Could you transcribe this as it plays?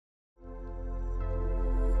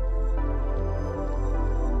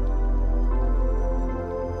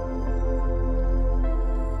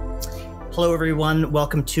Hello, everyone.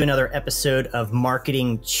 Welcome to another episode of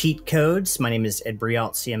Marketing Cheat Codes. My name is Ed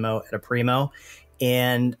Brialt, CMO at Aprimo,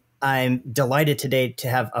 and I'm delighted today to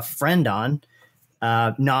have a friend on,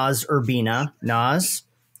 Noz Urbina. Noz,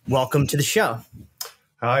 welcome to the show.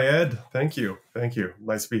 Hi, Ed. Thank you. Thank you.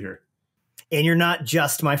 Nice to be here. And you're not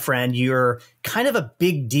just my friend. You're kind of a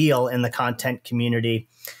big deal in the content community.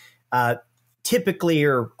 Typically,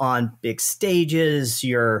 you're on big stages.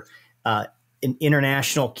 You're an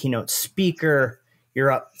international keynote speaker. You're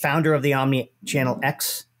a founder of the Omnichannel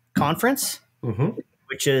X conference,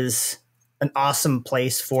 which is an awesome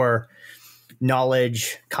place for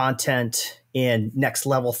knowledge, content, and next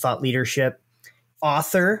level thought leadership.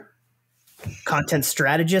 Author, content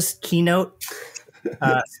strategist, keynote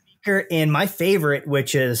speaker, and my favorite,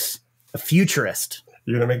 which is a futurist.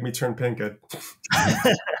 You're going to make me turn pink, Ed.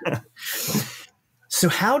 So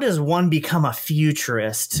how does one become a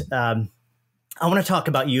futurist? I want to talk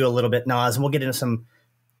about you a little bit, Noz, and we'll get into some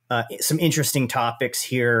interesting topics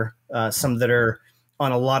here, some that are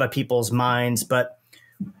on a lot of people's minds. But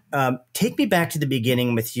take me back to the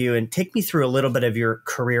beginning with you and take me through a little bit of your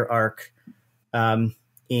career arc. And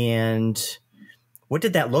what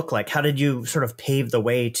did that look like? How did you sort of pave the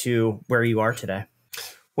way to where you are today?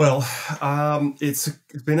 Well, it's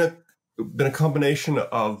been a combination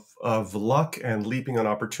of luck and leaping on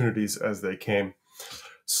opportunities as they came.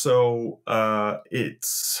 So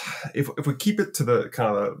it's if we keep it to the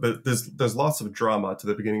kind of there's lots of drama to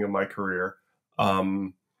the beginning of my career. I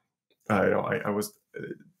was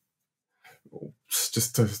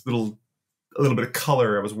just a little bit of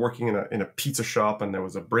color. I was working in a pizza shop, and there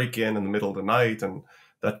was a break-in the middle of the night, and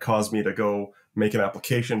that caused me to go make an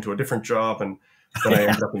application to a different job, and then I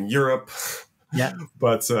ended up in Europe. Yeah,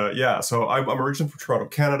 but so I'm originally from Toronto,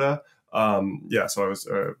 Canada. So I was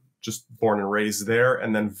just born and raised there,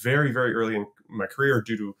 and then very, very early in my career,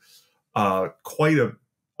 due to quite an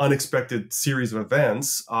unexpected series of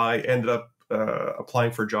events, I ended up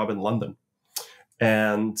applying for a job in London.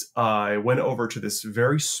 And I went over to this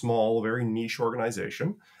very small, very niche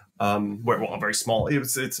organization. Very small.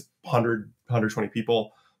 It's 100, 120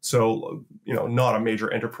 people. So, not a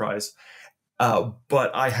major enterprise.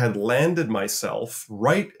 But I had landed myself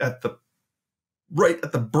right at the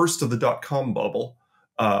burst of the dot-com bubble,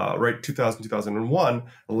 2000, 2001,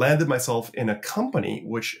 landed myself in a company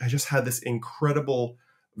which just had this incredible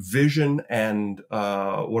vision. And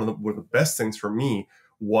one of the best things for me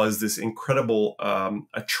was this incredible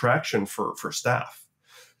attraction for staff.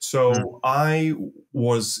 So I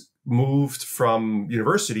was moved from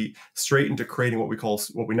university straight into creating what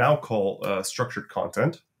we now call structured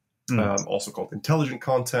content, also called intelligent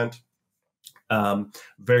content.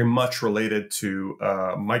 Very much related to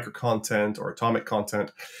micro content or atomic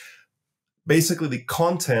content. Basically, the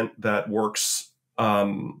content that works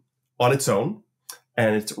on its own,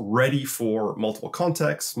 and it's ready for multiple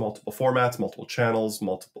contexts, multiple formats, multiple channels,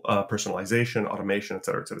 multiple personalization, automation, et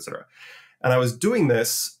cetera, et cetera, et cetera. And I was doing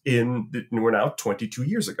this we're now 22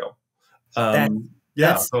 years ago.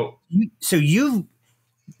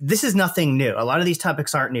 This is nothing new. A lot of these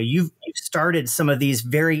topics aren't new. You've started some of these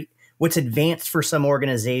what's advanced for some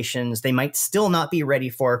organizations. They might still not be ready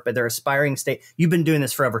for it, but they're aspiring state. You've been doing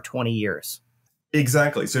this for over 20 years.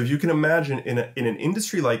 Exactly. So if you can imagine in an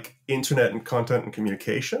industry like internet and content and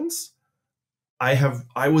communications, I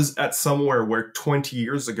was at somewhere where 20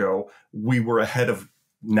 years ago we were ahead of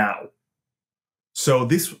now. So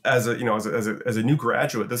this, as a new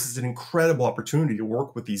graduate, this is an incredible opportunity to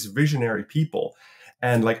work with these visionary people.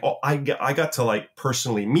 And I got to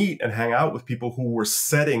personally meet and hang out with people who were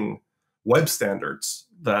setting web standards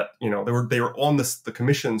that, they were on the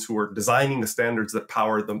commissions who were designing the standards that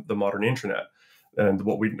power the modern internet and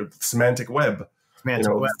the semantic web.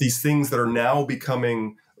 These things that are now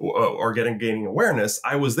becoming or gaining awareness.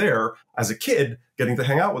 I was there as a kid getting to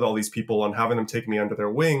hang out with all these people and having them take me under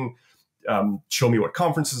their wing, show me what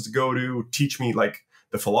conferences to go to, teach me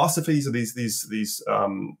the philosophies of these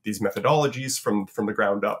methodologies from the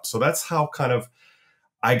ground up. So that's how kind of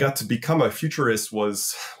I got to become a futurist.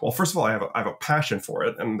 First of all, I have a passion for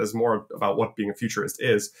it, and there's more about what being a futurist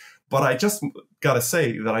is. But I just got to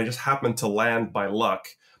say that I just happened to land by luck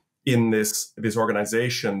in this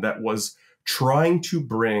organization that was trying to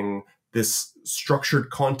bring this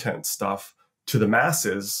structured content stuff to the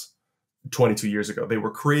masses 22 years ago. They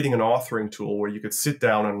were creating an authoring tool where you could sit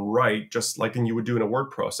down and write just like you would do in a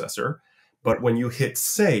word processor. But when you hit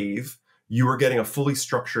save, you were getting a fully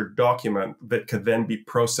structured document that could then be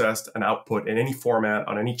processed and output in any format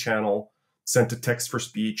on any channel, sent to text for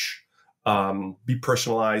speech, be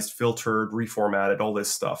personalized, filtered, reformatted, all this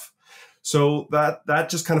stuff. So that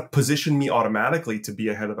just kind of positioned me automatically to be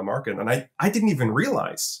ahead of the market. And I didn't even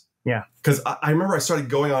realize. Yeah. Because I remember I started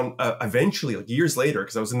going on eventually, like years later,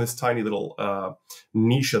 because I was in this tiny little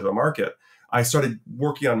niche of the market. I started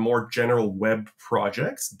working on more general web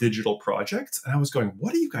projects, digital projects. And I was going,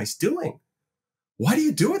 what are you guys doing? Why do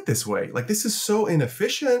you do it this way? Like, this is so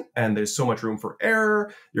inefficient and there's so much room for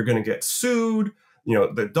error. You're going to get sued. You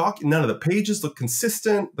know, none of the pages look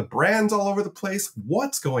consistent. The brand's all over the place.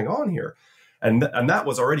 What's going on here? And that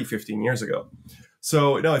was already 15 years ago.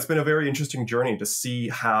 So, no, it's been a very interesting journey to see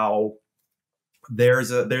how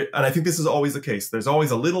and I think this is always the case. There's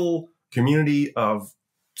always a little community of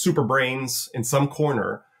super brains in some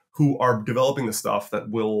corner who are developing the stuff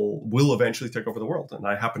that will eventually take over the world. And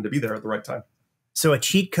I happen to be there at the right time. So a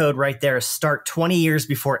cheat code right there is start 20 years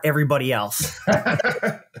before everybody else.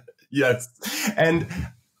 Yes. And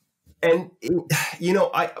you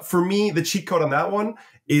know, for me, the cheat code on that one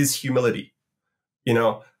is humility. You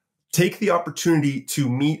know, take the opportunity to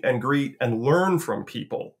meet and greet and learn from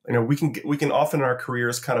people. You know, we can often in our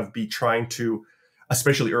careers kind of be trying to,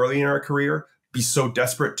 especially early in our career, be so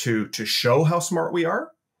desperate to show how smart we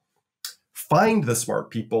are. Find the smart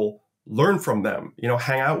people, learn from them, you know,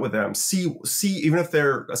 hang out with them, see, even if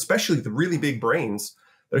they're, especially the really big brains,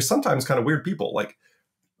 they're sometimes kind of weird people, like,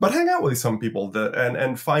 but hang out with some people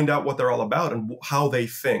and find out what they're all about and how they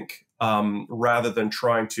think, rather than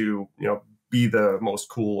trying to, you know, be the most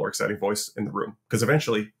cool or exciting voice in the room, because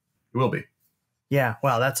eventually it will be. Yeah.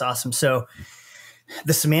 Wow. That's awesome. So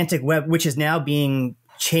the semantic web, which is now being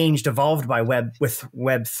evolved by Web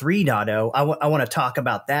 3.0. I want to talk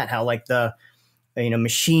about that, how like the, you know,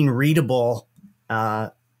 machine readable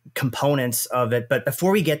components of it. But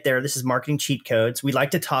before we get there, this is Marketing Cheat Codes. We'd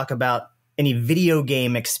like to talk about any video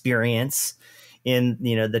game experience in,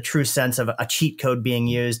 you know, the true sense of a cheat code being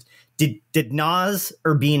used. Did Noz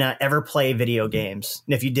Urbina ever play video games?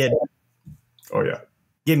 And if you did, oh yeah,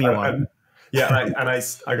 give me one.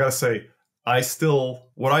 I gotta say,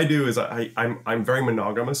 what I do is I'm very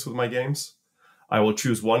monogamous with my games. I will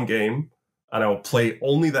choose one game and I will play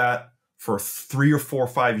only that for 3 or 4 or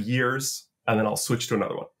 5 years, and then I'll switch to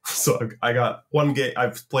another one. So I got one game.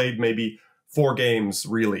 I've played maybe 4 games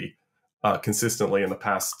really consistently in the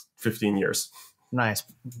past 15 years. Nice.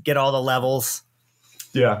 Get all the levels.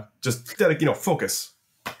 Yeah, just, you know, focus.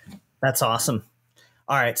 That's awesome.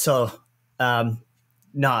 All right, so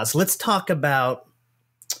Noz, let's talk about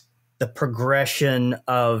the progression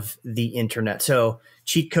of the internet. So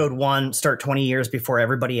cheat code 1, start 20 years before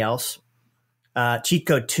everybody else. Cheat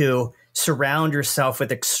code 2, surround yourself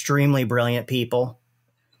with extremely brilliant people.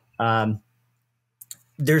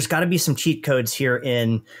 There's got to be some cheat codes here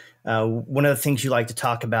in one of the things you like to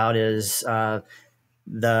talk about is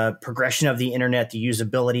the progression of the internet, the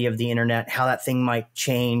usability of the internet, how that thing might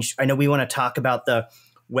change. I know we want to talk about the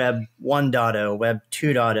Web 1.0, Web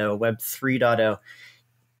 2.0, Web 3.0.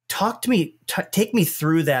 Talk to me, take me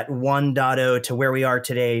through that 1.0 to where we are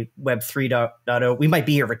today, Web 3.0. We might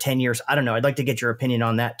be here for 10 years. I don't know. I'd like to get your opinion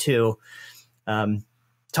on that too.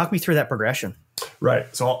 Talk me through that progression.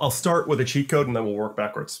 Right. So I'll start with a cheat code and then we'll work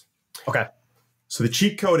backwards. Okay. So the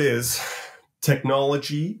cheat code is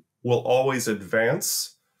technology will always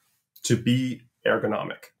advance to be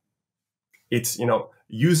ergonomic. It's, you know,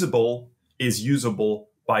 usable is usable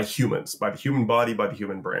by humans, by the human body, by the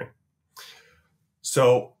human brain.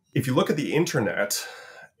 So if you look at the internet,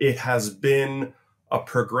 it has been a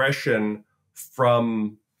progression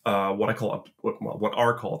from what I call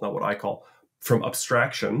from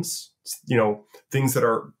abstractions, you know, things that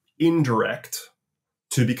are indirect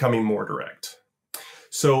to becoming more direct.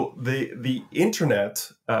 So the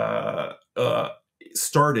internet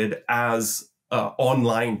started as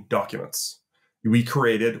online documents. We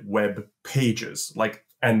created web pages,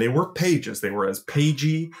 and they were pages. They were as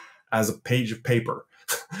pagey as a page of paper,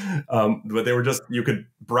 but they were just, you could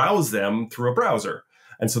browse them through a browser.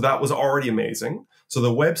 And so that was already amazing. So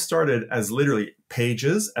the web started as literally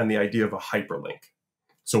pages and the idea of a hyperlink.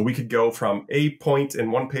 So we could go from a point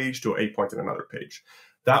in one page to a point in another page.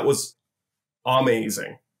 That was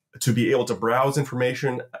amazing to be able to browse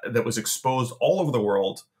information that was exposed all over the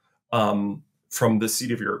world, from the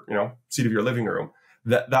seat of your living room.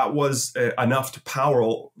 That was enough to power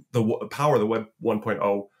the Web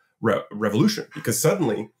 1.0 revolution, because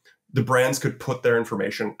suddenly the brands could put their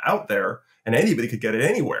information out there and anybody could get it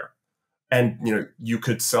anywhere. And, you know, you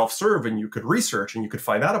could self-serve and you could research and you could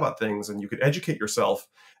find out about things and you could educate yourself.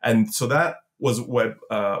 And so that was Web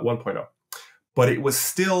 1.0. But it was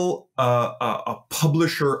still a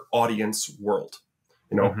publisher audience world.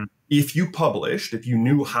 You know, if you published, if you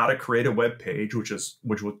knew how to create a web page, which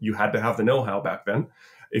you had to have the know-how back then.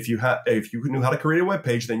 If you knew how to create a web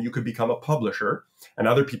page, then you could become a publisher, and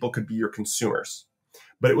other people could be your consumers.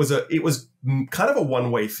 But it was kind of a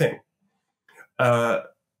one-way thing.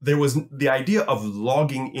 There was the idea of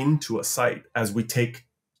logging into a site, as we take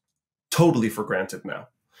totally for granted now,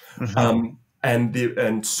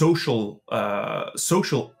 and social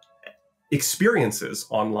experiences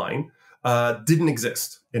online didn't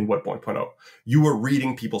exist in Web 1.0. You were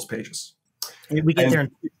reading people's pages. We get there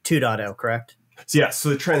in 2.0, correct? So yeah, so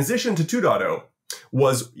the transition to 2.0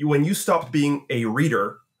 was when you stopped being a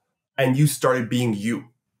reader and you started being you.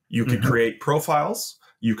 You could create profiles,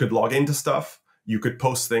 you could log into stuff, you could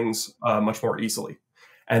post things much more easily.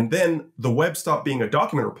 And then the web stopped being a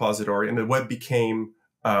document repository and the web became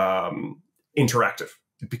interactive.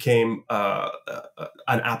 It became an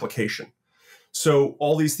application. So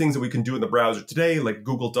all these things that we can do in the browser today, like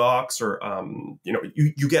Google Docs, or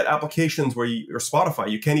you get applications where or Spotify,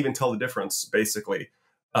 you can't even tell the difference, basically,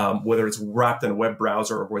 whether it's wrapped in a web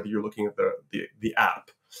browser or whether you're looking at the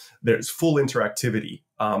app. There's full interactivity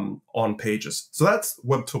on pages. So that's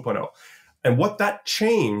Web 2.0. And what that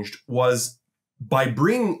changed was, by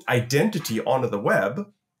bringing identity onto the web,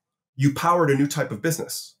 you powered a new type of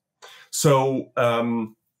business. So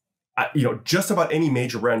just about any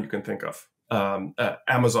major brand you can think of.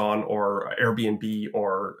 Amazon or Airbnb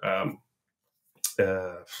or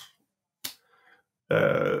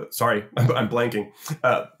sorry, I'm blanking.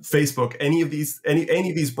 Facebook, any of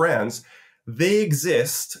these brands, they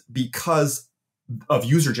exist because of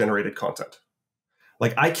user-generated content.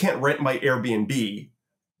 Like, I can't rent my Airbnb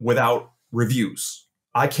without reviews.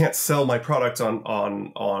 I can't sell my product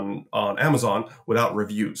on Amazon without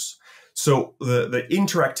reviews. So the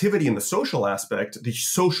interactivity and the social aspect, the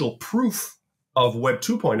social proof of Web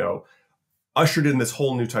 2.0 ushered in this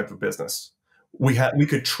whole new type of business. We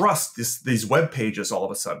could trust these web pages all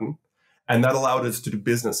of a sudden, and that allowed us to do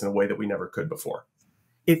business in a way that we never could before.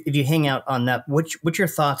 If you hang out on that, what's your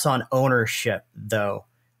thoughts on ownership, though?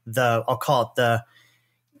 I'll call it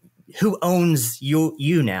who owns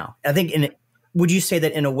you now? I think would you say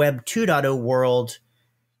that in a Web 2.0 world,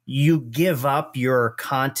 you give up your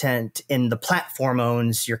content and the platform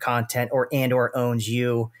owns your content or owns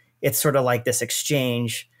you? It's sort of like this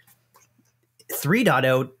exchange.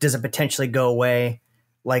 3.0 does it potentially go away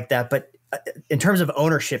like that? But in terms of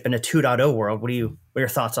ownership in a 2.0 world, what are your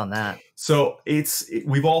thoughts on that? So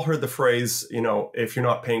we've all heard the phrase, if you're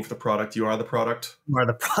not paying for the product, you are the product. You are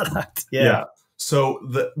the product. Yeah. So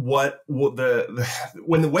when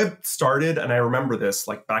the web started, and I remember this,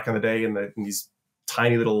 like back in the day in these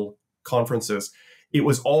tiny little conferences, it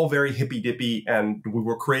was all very hippy dippy, and we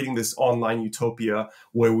were creating this online utopia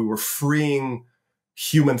where we were freeing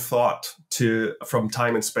human thought from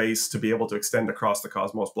time and space to be able to extend across the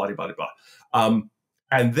cosmos, blah, blah, blah, blah.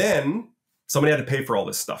 And then somebody had to pay for all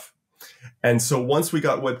this stuff. And so once we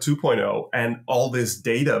got Web 2.0 and all this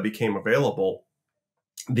data became available,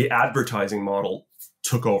 the advertising model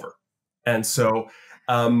took over. And so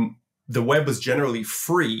the web was generally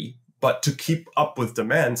free, but to keep up with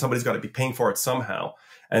demand, somebody's got to be paying for it somehow.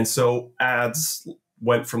 And so ads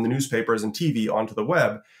went from the newspapers and TV onto the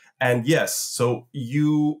web. And yes, so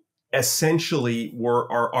you essentially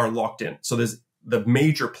are locked in. So there's the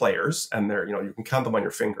major players, and you can count them on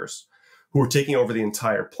your fingers, who are taking over the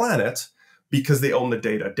entire planet because they own the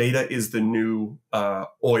data. Data is the new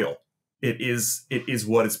oil. It is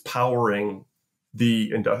what is powering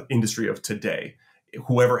the industry of today.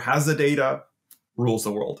 Whoever has the data rules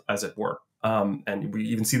the world, as it were. And we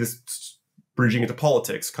even see this bridging into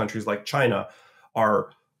politics. Countries like China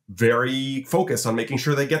are very focused on making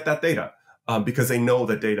sure they get that data because they know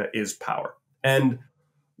that data is power. And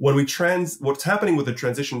when what's happening with the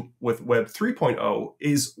transition with Web 3.0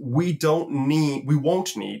 is we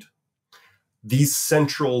won't need these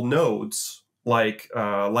central nodes like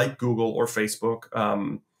Google or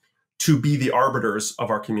Facebook to be the arbiters of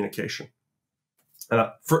our communication. And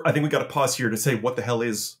I think we got to pause here to say, what the hell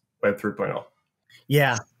is Web 3.0?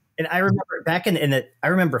 Yeah. And I remember back I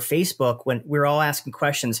remember Facebook, when we were all asking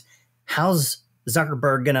questions, how's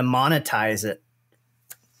Zuckerberg going to monetize it?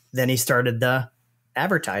 Then he started the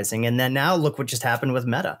advertising. And then now look what just happened with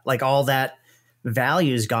Meta. Like, all that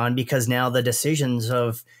value is gone because now the decisions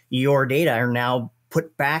of your data are now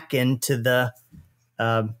put back into the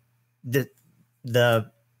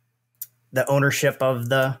ownership of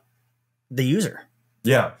the user.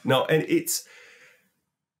 Yeah, no, and it's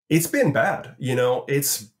been bad.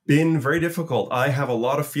 It's been very difficult. I have a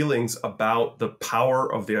lot of feelings about the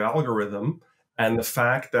power of the algorithm and the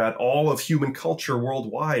fact that all of human culture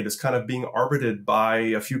worldwide is kind of being arbitrated by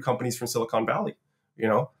a few companies from Silicon Valley.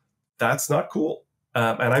 That's not cool.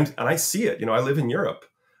 And I see it. I live in Europe.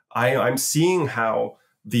 I'm seeing how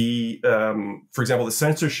for example, the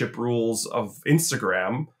censorship rules of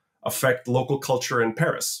Instagram affect local culture in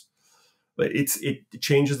Paris. It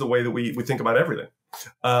changes the way that we think about everything.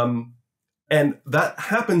 And that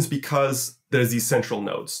happens because there's these central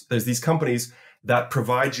nodes. There's these companies that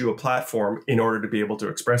provide you a platform in order to be able to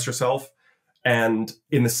express yourself. And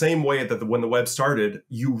in the same way that when the web started,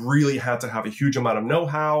 you really had to have a huge amount of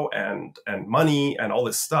know-how and money and all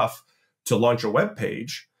this stuff to launch a web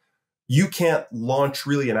page. You can't launch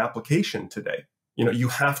really an application today. You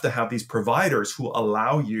have to have these providers who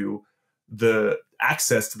allow you the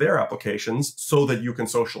access to their applications so that you can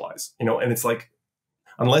socialize. And it's like,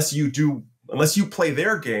 unless you play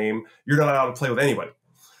their game, you're not allowed to play with anybody.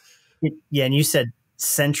 Yeah, and you said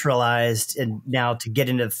centralized, and now to get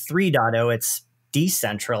into 3.0, it's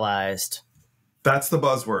decentralized. That's the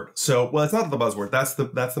buzzword. Well, it's not the buzzword. That's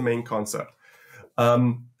the main concept.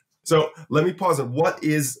 So let me pause on what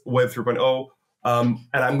is Web 3.0, and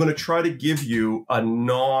I'm going to try to give you a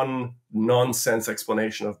nonsense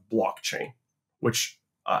explanation of blockchain, which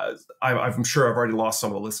I'm sure I've already lost some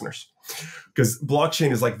of the listeners, because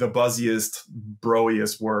blockchain is like the buzziest,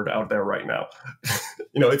 broiest word out there right now.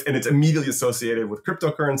 It's immediately associated with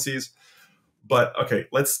cryptocurrencies. But okay,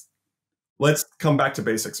 let's come back to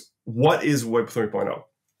basics. What is Web 3.0?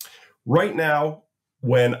 Right now,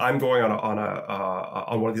 when I'm going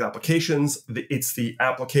on one of these applications, it's the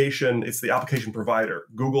application provider,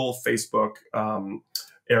 Google, Facebook,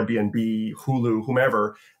 Airbnb, Hulu,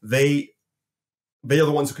 whomever. They are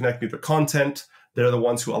the ones who connect me to the content. They're the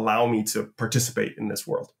ones who allow me to participate in this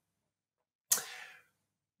world.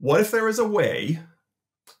 What if there is a way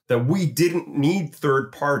that we didn't need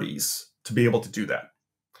third parties to be able to do that?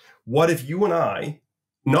 What if you and I,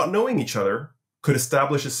 not knowing each other, could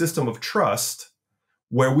establish a system of trust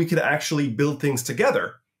where we could actually build things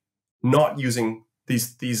together, not using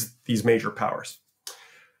these major powers?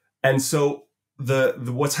 And so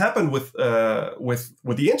what's happened with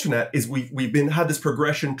the internet is we've had this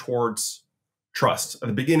progression towards trust. At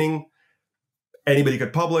the beginning, anybody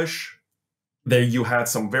could publish. There you had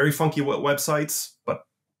some very funky websites, but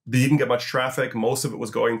they didn't get much traffic. Most of it was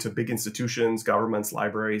going to big institutions, governments,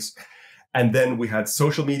 libraries. And then we had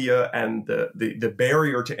social media, and the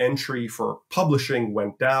barrier to entry for publishing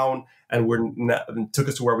went down, and took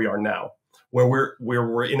us to where we are now, where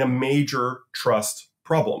we're in a major trust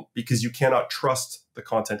problem, because you cannot trust the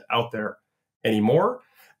content out there anymore.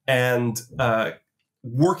 And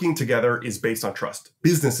working together is based on trust.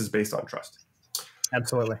 Business is based on trust.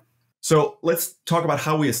 Absolutely. So let's talk about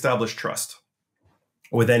how we establish trust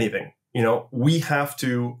with anything. We have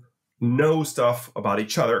to know stuff about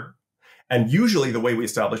each other. And usually the way we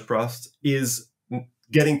establish trust is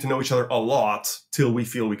getting to know each other a lot till we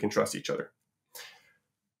feel we can trust each other.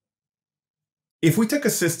 If we take a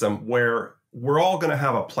system where we're all going to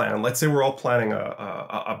have a plan, let's say we're all planning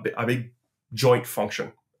a big joint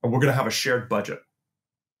function, and we're going to have a shared budget.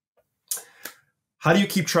 How do you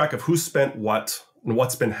keep track of who spent what and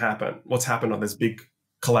what's happened on this big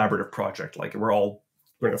collaborative project? Like, we're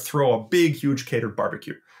going to throw a big, huge catered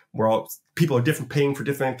barbecue. People are paying for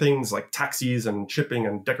different things like taxis and shipping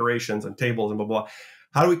and decorations and tables and blah, blah.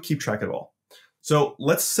 How do we keep track of it all? So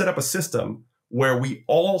let's set up a system where we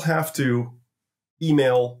all have to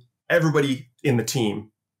email everybody in the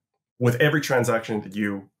team with every transaction that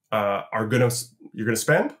you're going to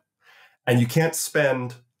spend, and you can't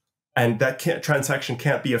spend, and that transaction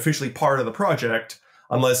can't be officially part of the project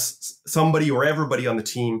unless somebody or everybody on the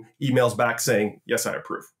team emails back saying, yes, I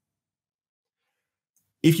approve.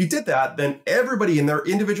 If you did that, then everybody in their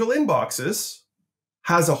individual inboxes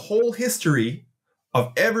has a whole history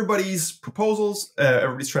of everybody's proposals,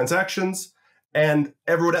 everybody's transactions, and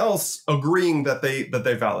everyone else agreeing that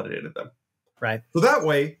they validated them. Right. So that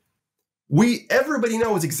way, everybody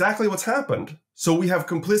knows exactly what's happened. So we have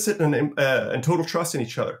complicit and total trust in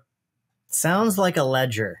each other. Sounds like a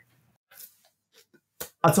ledger.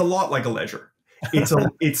 It's a lot like a ledger.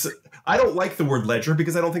 I don't like the word ledger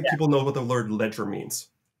because I don't think people know what the word ledger means.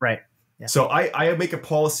 Right. Yeah. So I make a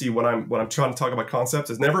policy when I'm trying to talk about concepts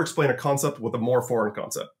is never explain a concept with a more foreign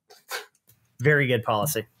concept. Very good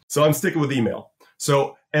policy. So I'm sticking with email.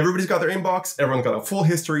 So everybody's got their inbox. Everyone's got a full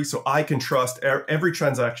history. So I can trust every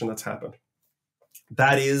transaction that's happened.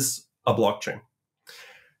 That is a blockchain.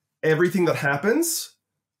 Everything that happens,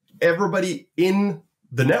 everybody in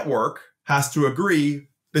the network has to agree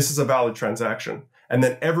this is a valid transaction. And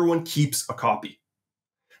then everyone keeps a copy.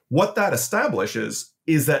 What that establishes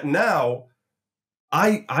is that now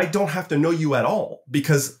I don't have to know you at all,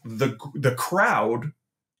 because the crowd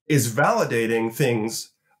is validating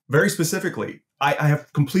things very specifically. I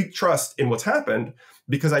have complete trust in what's happened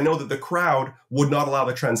because I know that the crowd would not allow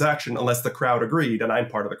the transaction unless the crowd agreed, and I'm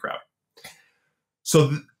part of the crowd.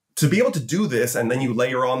 So to be able to do this, and then you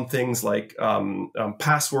layer on things like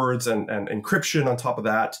passwords and encryption on top of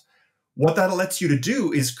that, what that lets you to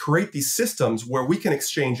do is create these systems where we can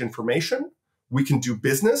exchange information, we can do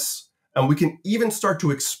business, and we can even start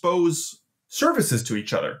to expose services to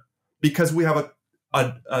each other, because we have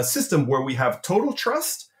a system where we have total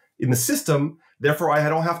trust in the system. Therefore, I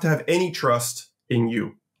don't have to have any trust in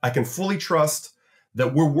you. I can fully trust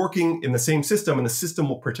that we're working in the same system, and the system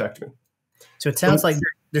will protect me. So it sounds like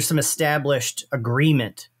there's some established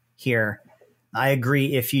agreement here. I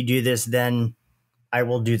agree. If you do this, then I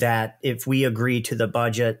will do that. If we agree to the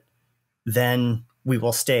budget, then we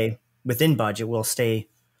will stay within budget. We'll stay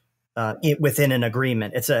within an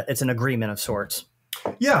agreement. It's an agreement of sorts.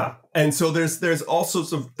 Yeah, and so there's all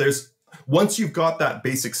sorts of once you've got that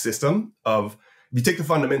basic system of, if you take the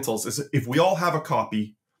fundamentals, is if we all have a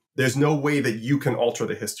copy, there's no way that you can alter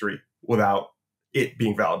the history without it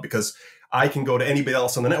being valid, because I can go to anybody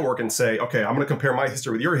else on the network and say, okay, I'm going to compare my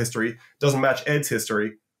history with your history. Doesn't match Ed's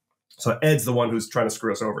history. So Ed's the one who's trying to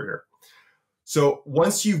screw us over here. So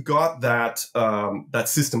once you've got that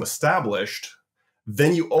system established,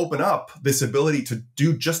 then you open up this ability to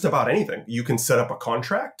do just about anything. You can set up a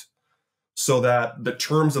contract so that the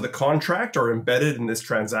terms of the contract are embedded in this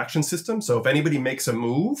transaction system. So if anybody makes a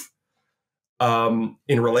move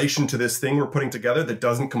in relation to this thing we're putting together that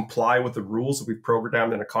doesn't comply with the rules that we've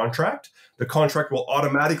programmed in a contract, the contract will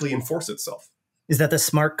automatically enforce itself. Is that the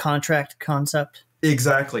smart contract concept?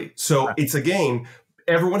 Exactly. So it's, again,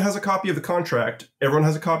 everyone has a copy of the contract. Everyone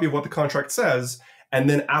has a copy of what the contract says. And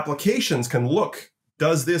then applications can look,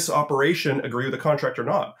 does this operation agree with the contract or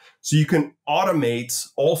not? So you can automate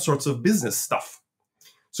all sorts of business stuff.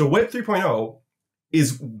 So Web 3.0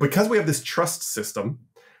 is, because we have this trust system,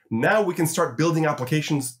 now we can start building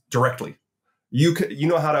applications directly. You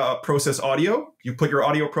know how to process audio. You put your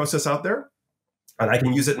audio process out there, and I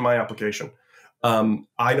can use it in my application.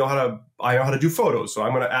 I know how to do photos, so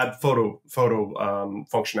I'm going to add photo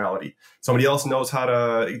functionality. Somebody else knows how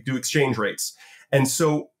to do exchange rates, and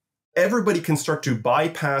so everybody can start to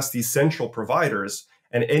bypass these central providers,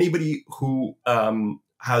 and anybody who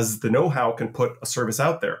has the know-how can put a service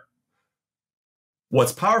out there.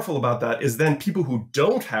 What's powerful about that is then people who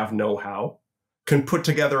don't have know-how can put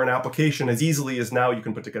together an application as easily as now you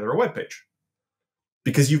can put together a web page,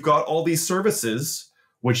 because you've got all these services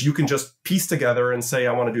which you can just piece together and say,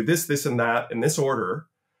 I want to do this, this, and that in this order.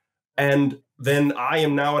 And then I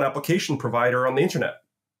am now an application provider on the internet,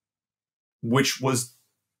 which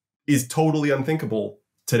is totally unthinkable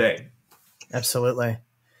today. Absolutely.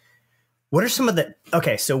 What are some of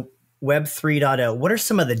so Web 3.0, what are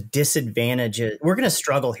some of the disadvantages? We're going to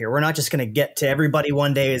struggle here. We're not just going to get to everybody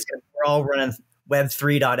one day we're all running Web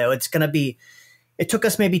 3.0. It's going to be, it took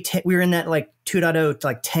us maybe, we were in that like 2.0 to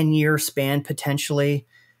like 10-year span potentially.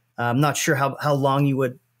 I'm not sure how long you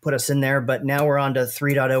would put us in there, but now we're on to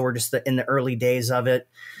 3.0. We're just in the early days of it.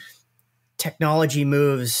 Technology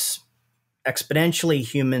moves exponentially.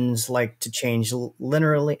 Humans like to change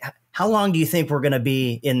linearly. How long do you think we're going to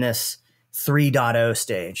be in this 3.0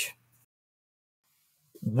 stage?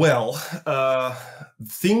 Well,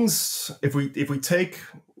 things, if we take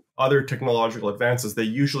other technological advances, they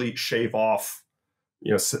usually shave off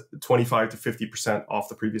 25 to 50% off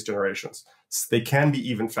the previous generations. They can be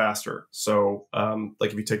even faster. So,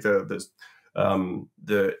 like if you take the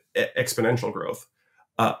exponential growth.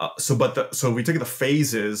 So we take the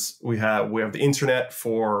phases. We have the internet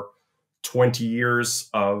for 20 years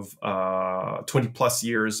of 20 plus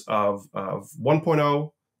years of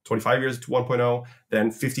 1.0, 25 years to 1.0,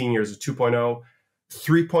 then 15 years of 2.0.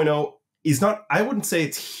 3.0 is not. I wouldn't say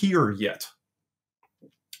it's here yet.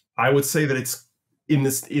 I would say that it's in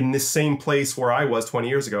this same place where I was 20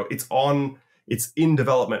 years ago. It's in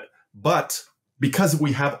development. But because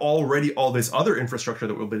we have already all this other infrastructure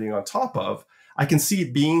that we're building on top of, I can see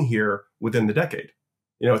it being here within the decade.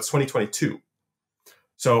 It's 2022.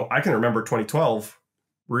 So I can remember 2012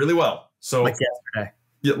 really well. So like yesterday.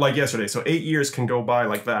 Yeah, like yesterday. So 8 years can go by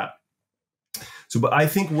like that. So, but I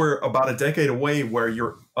think we're about a decade away where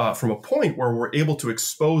you're from a point where we're able to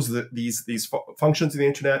expose these functions of the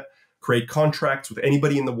internet, create contracts with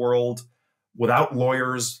anybody in the world without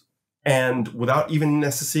lawyers and without even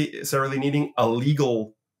necessarily needing a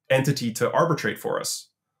legal entity to arbitrate for us.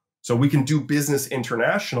 So we can do business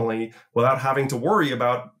internationally without having to worry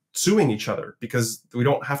about suing each other, because we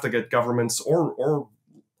don't have to get governments or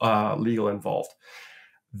legal involved.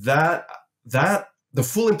 That the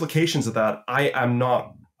full implications of that, I'm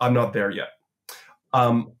not there yet.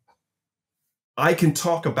 I can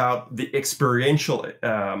talk about the experiential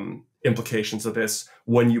implications of this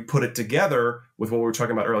when you put it together with what we were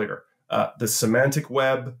talking about earlier, the semantic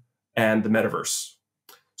web and the metaverse.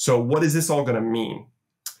 So what is this all going to mean?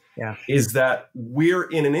 Yeah, is that we're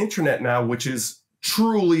in an internet now which is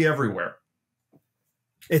truly everywhere.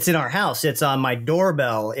 It's in our house. It's on my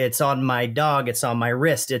doorbell. It's on my dog. It's on my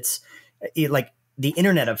wrist. Like the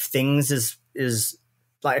Internet of Things is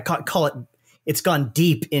like, I call it. It's gone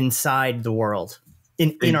deep inside the world,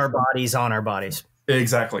 in our bodies, on our bodies.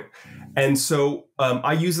 Exactly. And so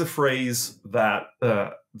I use the phrase that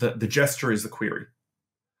the gesture is the query.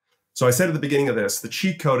 So I said at the beginning of this, the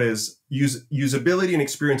cheat code is usability and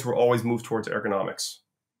experience will always move towards ergonomics.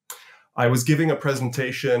 I was giving a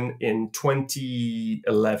presentation in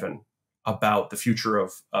 2011 about the future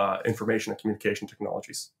of information and communication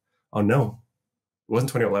technologies. Oh no, it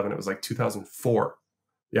wasn't 2011. It was like 2004.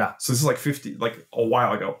 Yeah, so this is like a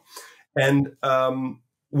while ago. And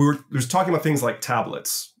we were talking about things like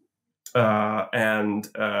tablets. No,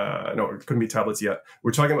 it couldn't be tablets yet.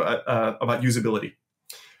 We're talking about usability.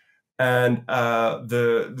 And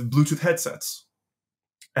the Bluetooth headsets,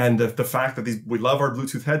 and the fact that we love our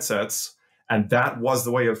Bluetooth headsets, and that was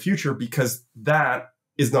the way of the future because that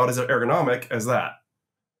is not as ergonomic as that.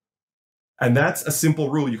 And that's a simple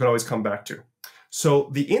rule you can always come back to. So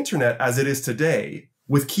the internet as it is today,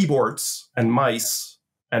 with keyboards and mice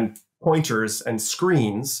and pointers and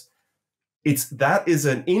screens, that is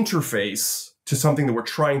an interface to something that we're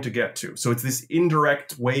trying to get to. So it's this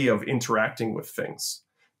indirect way of interacting with things.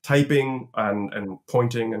 Typing and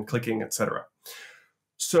pointing and clicking, etc.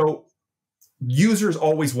 So users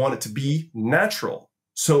always want it to be natural.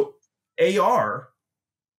 So AR,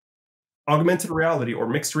 augmented reality or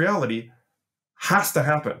mixed reality, has to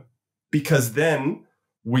happen because then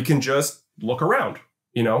we can just look around.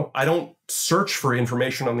 I don't search for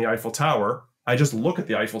information on the Eiffel Tower. I just look at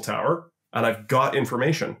the Eiffel Tower and I've got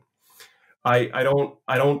information. I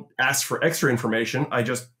don't ask for extra information. I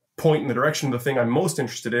just point in the direction of the thing I'm most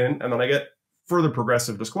interested in, and then I get further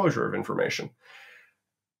progressive disclosure of information.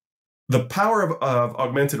 The power of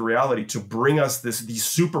augmented reality to bring us these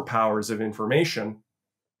superpowers of information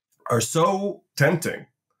are so tempting,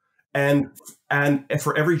 and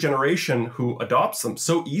for every generation who adopts them,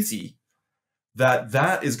 so easy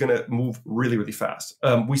that is going to move really, really fast.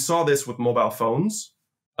 We saw this with mobile phones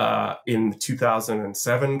in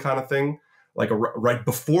 2007 kind of thing, like right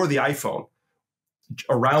before the iPhone.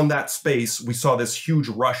 Around that space, we saw this huge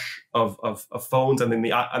rush of phones, and then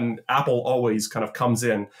and Apple always kind of comes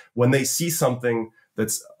in when they see something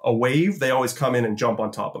that's a wave. They always come in and jump on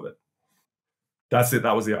top of it. That's it.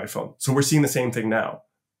 That was the iPhone. So we're seeing the same thing now.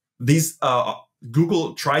 These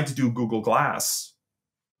Google tried to do Google Glass.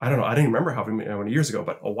 I don't know. I didn't remember how many years ago,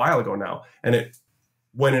 but a while ago now, and it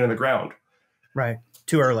went into the ground. Right.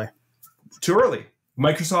 Too early. Too early.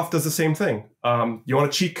 Microsoft does the same thing. You want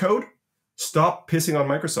to cheat code? Stop pissing on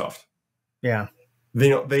Microsoft. Yeah.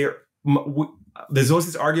 There's always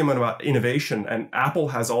this argument about innovation, and Apple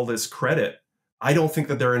has all this credit. I don't think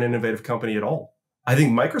that they're an innovative company at all. I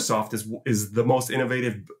think Microsoft is the most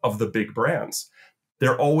innovative of the big brands.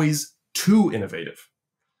 They're always too innovative.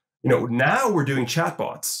 Now we're doing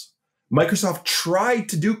chatbots. Microsoft tried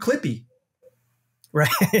to do Clippy. Right.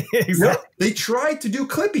 Exactly. They tried to do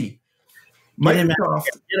Clippy. Microsoft,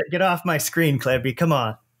 get off my screen, Clippy. Come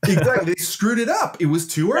on. Exactly. They screwed it up. It was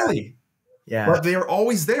too early. Yeah. But they are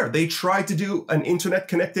always there. They tried to do an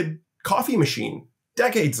internet-connected coffee machine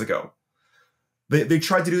decades ago. They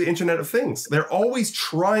tried to do the Internet of Things. They're always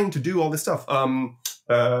trying to do all this stuff. What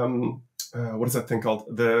is that thing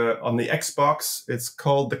called? On the Xbox, it's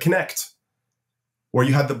called the Kinect, where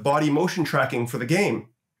you had the body motion tracking for the game.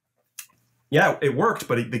 Yeah, it worked,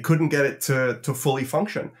 but they couldn't get it to fully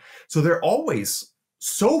function. So they're always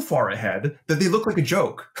so far ahead that they look like a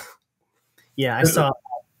joke. Yeah, I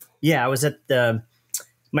was at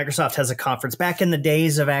Microsoft has a conference back in the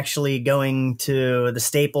days of actually going to the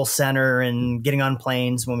Staples Center and getting on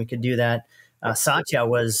planes when we could do that. Satya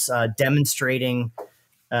was demonstrating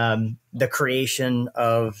the creation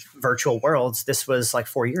of virtual worlds. This was like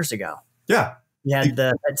 4 years ago. Yeah. You had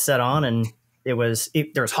the headset on, and there was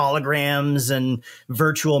holograms and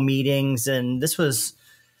virtual meetings, and this was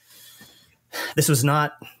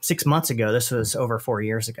not 6 months ago. This was over 4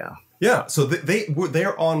 years ago. Yeah. So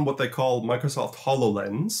they're on what they call Microsoft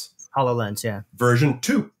HoloLens. HoloLens, yeah. Version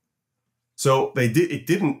 2. So it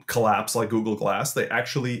didn't collapse like Google Glass. They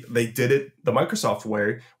did it the Microsoft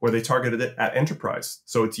way, where they targeted it at enterprise.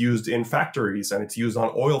 So it's used in factories, and it's used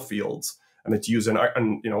on oil fields, and it's used in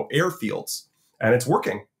airfields, and it's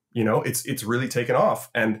working. It's really taken off,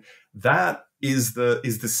 and that is the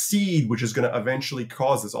seed which is going to eventually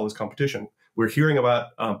cause all this competition. We're hearing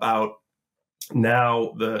about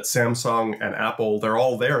now the Samsung and Apple. They're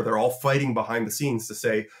all there. They're all fighting behind the scenes to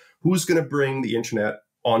say, who's going to bring the internet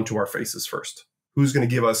onto our faces first? Who's going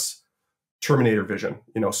to give us Terminator vision,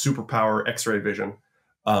 superpower X-ray vision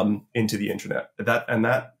into the internet?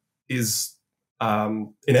 That is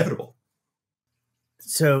inevitable.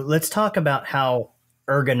 So let's talk about how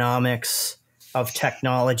ergonomics of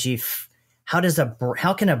technology. How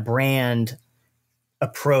can a brand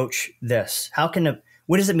approach this?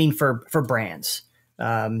 What does it mean for brands,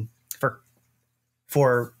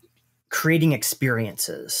 for creating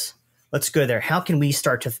experiences? Let's go there. How can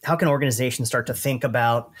organizations start to think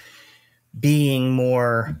about being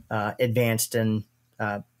more advanced and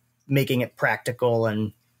making it practical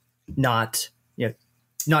and not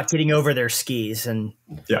getting over their skis and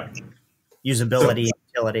usability and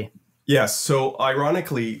utility? Yes. So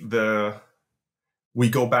ironically, we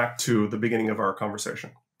go back to the beginning of our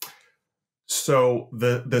conversation. So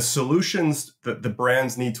the solutions that the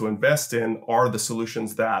brands need to invest in are the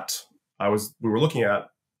solutions that we were looking at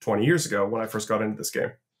 20 years ago when I first got into this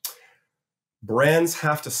game. Brands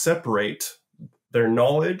have to separate their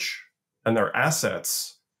knowledge and their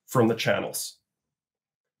assets from the channels.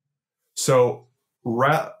 So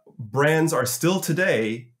brands are still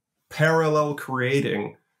today parallel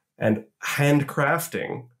creating and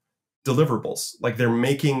handcrafting deliverables. Like they're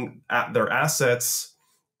making their assets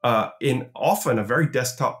in often a very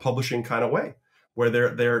desktop publishing kind of way, where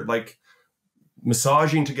they're like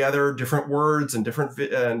massaging together different words and different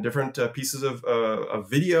pieces of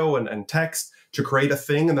video and text to create a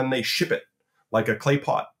thing, and then they ship it like a clay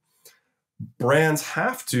pot. Brands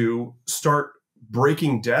have to start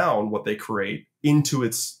breaking down what they create into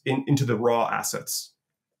the raw assets.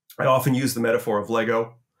 I often use the metaphor of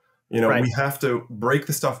Lego. Right. We have to break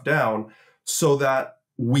the stuff down so that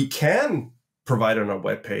we can provide it on a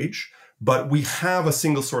web page, but we have a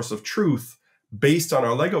single source of truth based on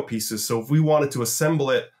our Lego pieces. So if we wanted to assemble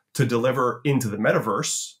it to deliver into the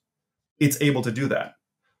metaverse, it's able to do that.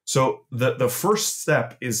 So the first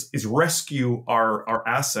step is rescue our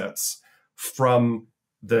assets from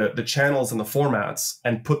the channels and the formats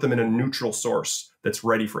and put them in a neutral source that's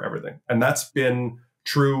ready for everything. And that's been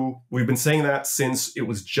true. We've been saying that since it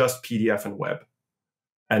was just PDF and web,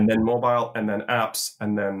 and then mobile, and then apps,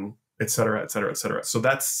 and then et cetera, et cetera, et cetera. So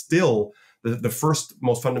that's still the first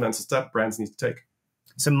most fundamental step brands need to take.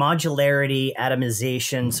 So modularity,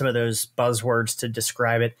 atomization, some of those buzzwords to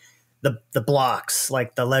describe it. The blocks,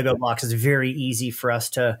 like the Lego blocks, is very easy for us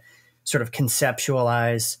to sort of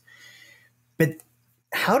conceptualize. But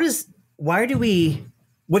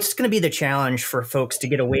what's going to be the challenge for folks to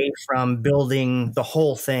get away from building the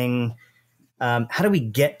whole thing? How do we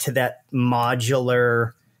get to that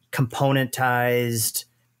modular, componentized,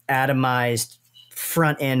 atomized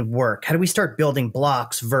front end work? How do we start building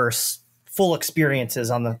blocks versus full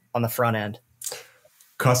experiences on the front end?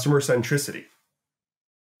 Customer centricity.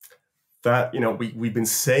 That, we've been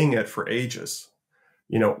saying it for ages.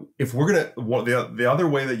 If we're the other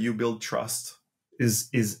way that you build trust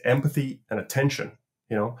is empathy and attention.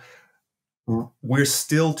 We're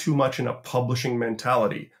still too much in a publishing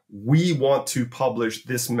mentality. We want to publish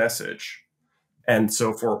this message, and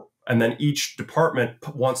then each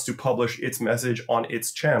department wants to publish its message on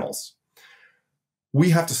its channels.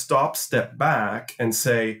 We have to step back and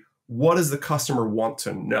say, what does the customer want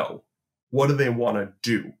to know? What do they want to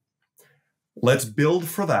do? Let's build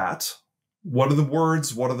for that. What are the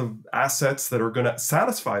words? What are the assets that are going to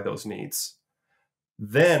satisfy those needs?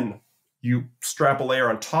 Then you strap a layer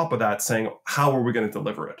on top of that saying, how are we going to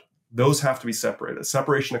deliver it? Those have to be separated.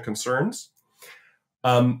 Separation of concerns.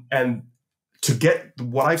 And to get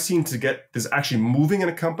what I've seen to get this actually moving in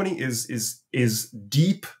a company is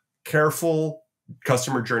deep, careful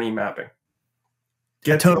customer journey mapping.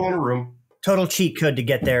 Get people in a room. Total cheat code to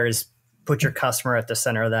get there is put your customer at the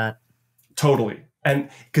center of that. Totally. And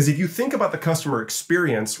because if you think about the customer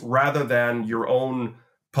experience rather than your own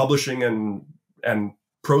publishing and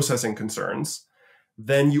processing concerns,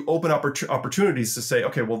 then you open up opportunities to say,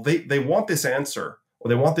 okay, well, they want this answer, or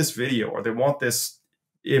they want this video, or they want this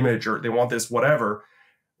image, or they want this whatever,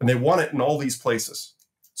 and they want it in all these places.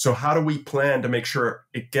 So how do we plan to make sure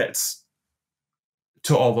it gets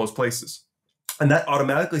to all those places? And that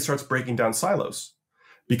automatically starts breaking down silos,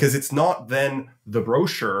 because it's not then the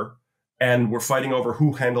brochure and we're fighting over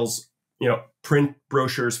who handles print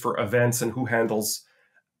brochures for events and who handles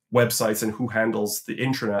websites and who handles the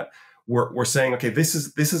intranet. We're saying, okay, this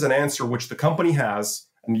is an answer which the company has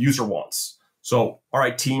and the user wants. So, all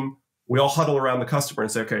right, team, we all huddle around the customer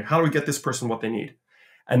and say, okay, how do we get this person what they need?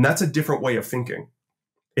 And that's a different way of thinking.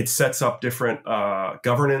 It sets up different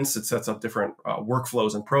governance. It sets up different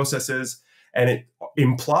workflows and processes. And it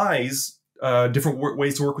implies different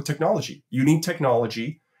ways to work with technology. You need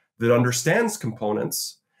technology that understands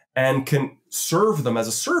components and can serve them as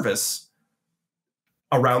a service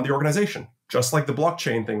around the organization, just like the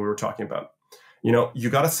blockchain thing we were talking about. You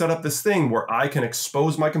got to set up this thing where I can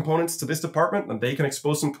expose my components to this department and they can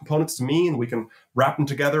expose some components to me, and we can wrap them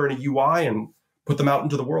together in a UI and put them out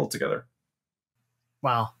into the world together.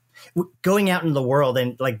 Wow. Going out into the world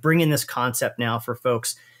and like bringing this concept now for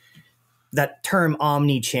folks, that term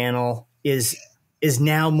omnichannel is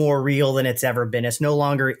now more real than it's ever been. It's no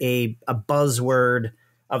longer a buzzword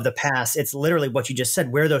of the past. It's literally what you just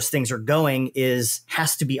said. Where those things are going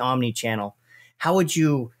has to be omnichannel. How would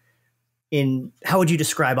you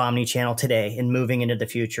describe omnichannel today and moving into the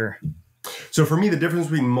future? So for me, the difference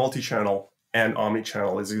between multi-channel and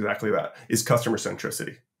omnichannel is exactly that, is customer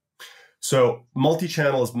centricity. So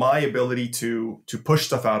multi-channel is my ability to push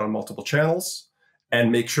stuff out on multiple channels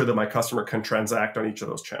and make sure that my customer can transact on each of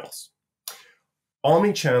those channels.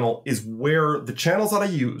 Omnichannel is where the channels that I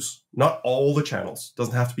use, not all the channels,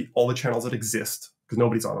 doesn't have to be all the channels that exist because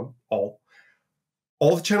nobody's on them, all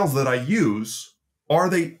the channels that I use, are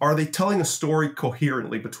they telling a story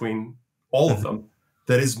coherently between all of them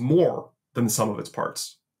that is more than the sum of its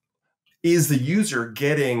parts? Is the user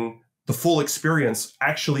getting the full experience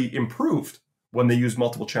actually improved when they use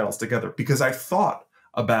multiple channels together? Because I thought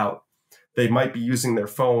about they might be using their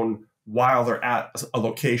phone while they're at a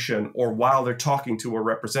location or while they're talking to a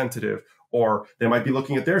representative, or they might be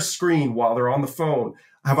looking at their screen while they're on the phone.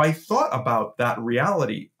 Have I thought about that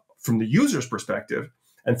reality from the user's perspective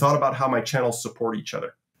and thought about how my channels support each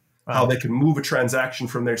other? Wow. How they can move a transaction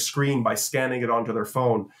from their screen by scanning it onto their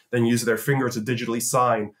phone, then use their finger to digitally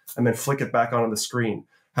sign and then flick it back onto the screen.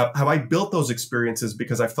 Have I built those experiences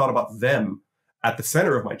because I've thought about them at the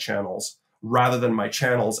center of my channels rather than my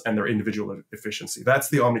channels and their individual efficiency? That's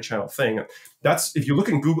the omnichannel thing. That's, if you look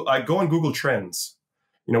in Google, I go on Google Trends.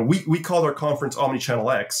 We called our conference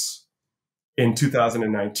Omnichannel X in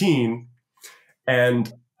 2019,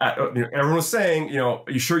 and everyone was saying, are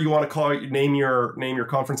you sure you want to name your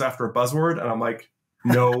conference after a buzzword? And I'm like,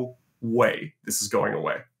 no way, this is going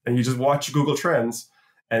away. And you just watch Google Trends,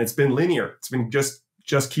 and it's been linear. It's been just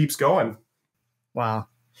keeps going. Wow.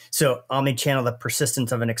 So omnichannel, the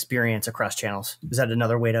persistence of an experience across channels. Is that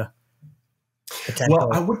another way to potentially?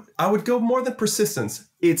 Well, I would go more than persistence.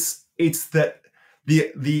 It's that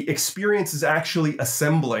the experience is actually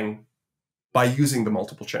assembling by using the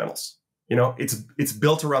multiple channels. It's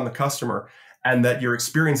built around the customer, and that your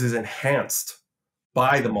experience is enhanced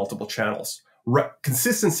by the multiple channels.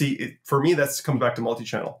 Consistency, for me, that comes back to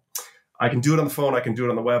multi-channel. I can do it on the phone. I can do it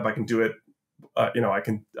on the web. I can do it. I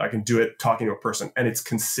can do it talking to a person, and it's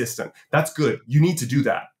consistent. That's good. You need to do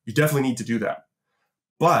that. You definitely need to do that.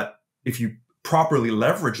 But if you properly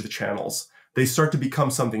leverage the channels, they start to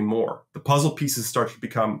become something more. The puzzle pieces start to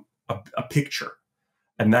become a picture,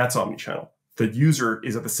 and that's omnichannel. The user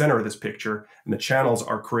is at the center of this picture, and the channels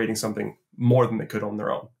are creating something more than they could on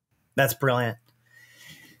their own. That's brilliant.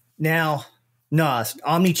 Now, Noz,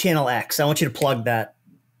 Omnichannel X. I want you to plug that.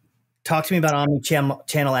 Talk to me about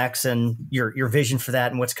Omnichannel X and your vision for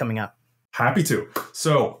that and what's coming up. Happy to.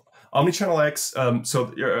 So Omnichannel X,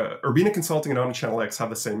 Urbina Consulting and Omnichannel X have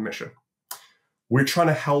the same mission. We're trying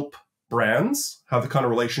to help brands have the kind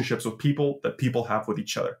of relationships with people that people have with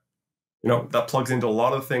each other. That plugs into a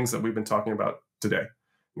lot of the things that we've been talking about today.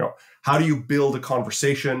 How do you build a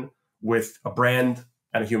conversation with a brand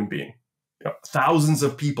and a human being? Thousands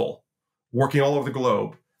of people working all over the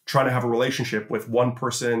globe trying to have a relationship with one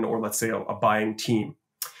person, or let's say a buying team.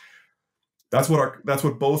 That's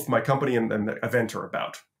what both my company and the event are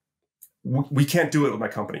about. We can't do it with my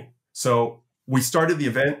company. So we started the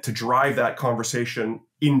event to drive that conversation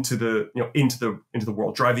into the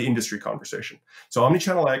world, drive the industry conversation. So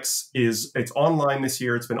Omnichannel X it's online this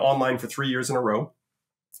year. It's been online for 3 years in a row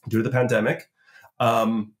due to the pandemic.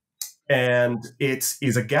 And it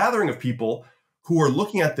is a gathering of people who are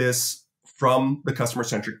looking at this from the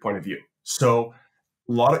customer-centric point of view. So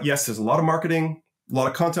there's a lot of marketing, a lot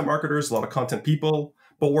of content marketers, a lot of content people,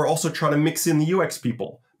 but we're also trying to mix in the UX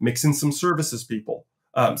people, mix in some services people.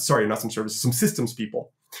 Some systems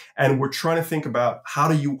people. And we're trying to think about how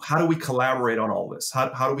do we collaborate on all this?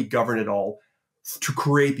 How do we govern it all to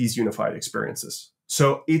create these unified experiences?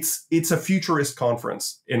 So it's a futurist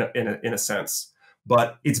conference in a sense,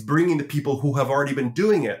 but it's bringing the people who have already been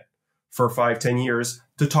doing it for 5-10 years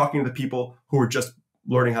to talking to the people who are just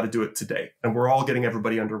learning how to do it today. And we're all getting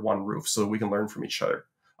everybody under one roof so that we can learn from each other.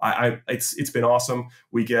 It's been awesome.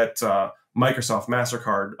 We get Microsoft,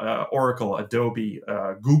 MasterCard, Oracle, Adobe,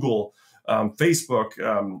 Google, Facebook.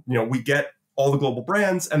 We get all the global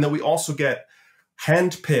brands, and then we also get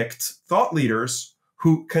handpicked thought leaders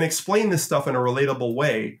who can explain this stuff in a relatable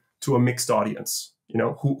way to a mixed audience.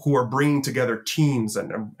 Who are bringing together teams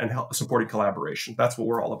and help supporting collaboration. That's what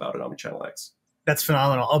we're all about at Omnichannel X. That's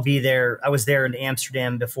phenomenal. I'll be there. I was there in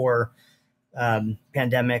Amsterdam before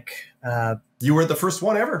pandemic. You were the first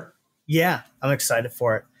one ever. Yeah, I'm excited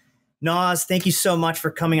for it. Noz, thank you so much for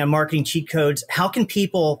coming on Marketing Cheat Codes. How can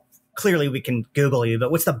people, clearly we can Google you, but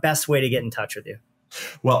what's the best way to get in touch with you?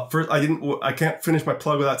 Well, first, I can't finish my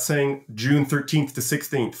plug without saying June 13th to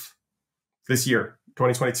 16th this year.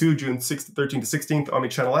 2022, June 6th, 13th to 16th,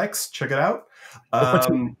 Omnichannel X. Check it out. We'll put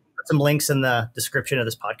some links in the description of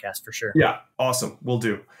this podcast for sure. Yeah, awesome. We'll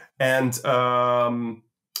do. And the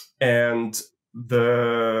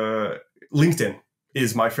LinkedIn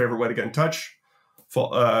is my favorite way to get in touch.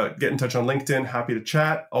 Get in touch on LinkedIn. Happy to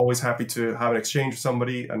chat. Always happy to have an exchange with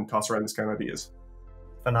somebody and toss around this kind of ideas.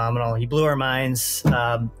 Phenomenal. You blew our minds.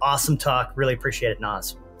 Awesome talk. Really appreciate it,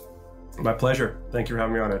 Noz. My pleasure. Thank you for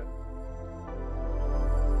having me on it.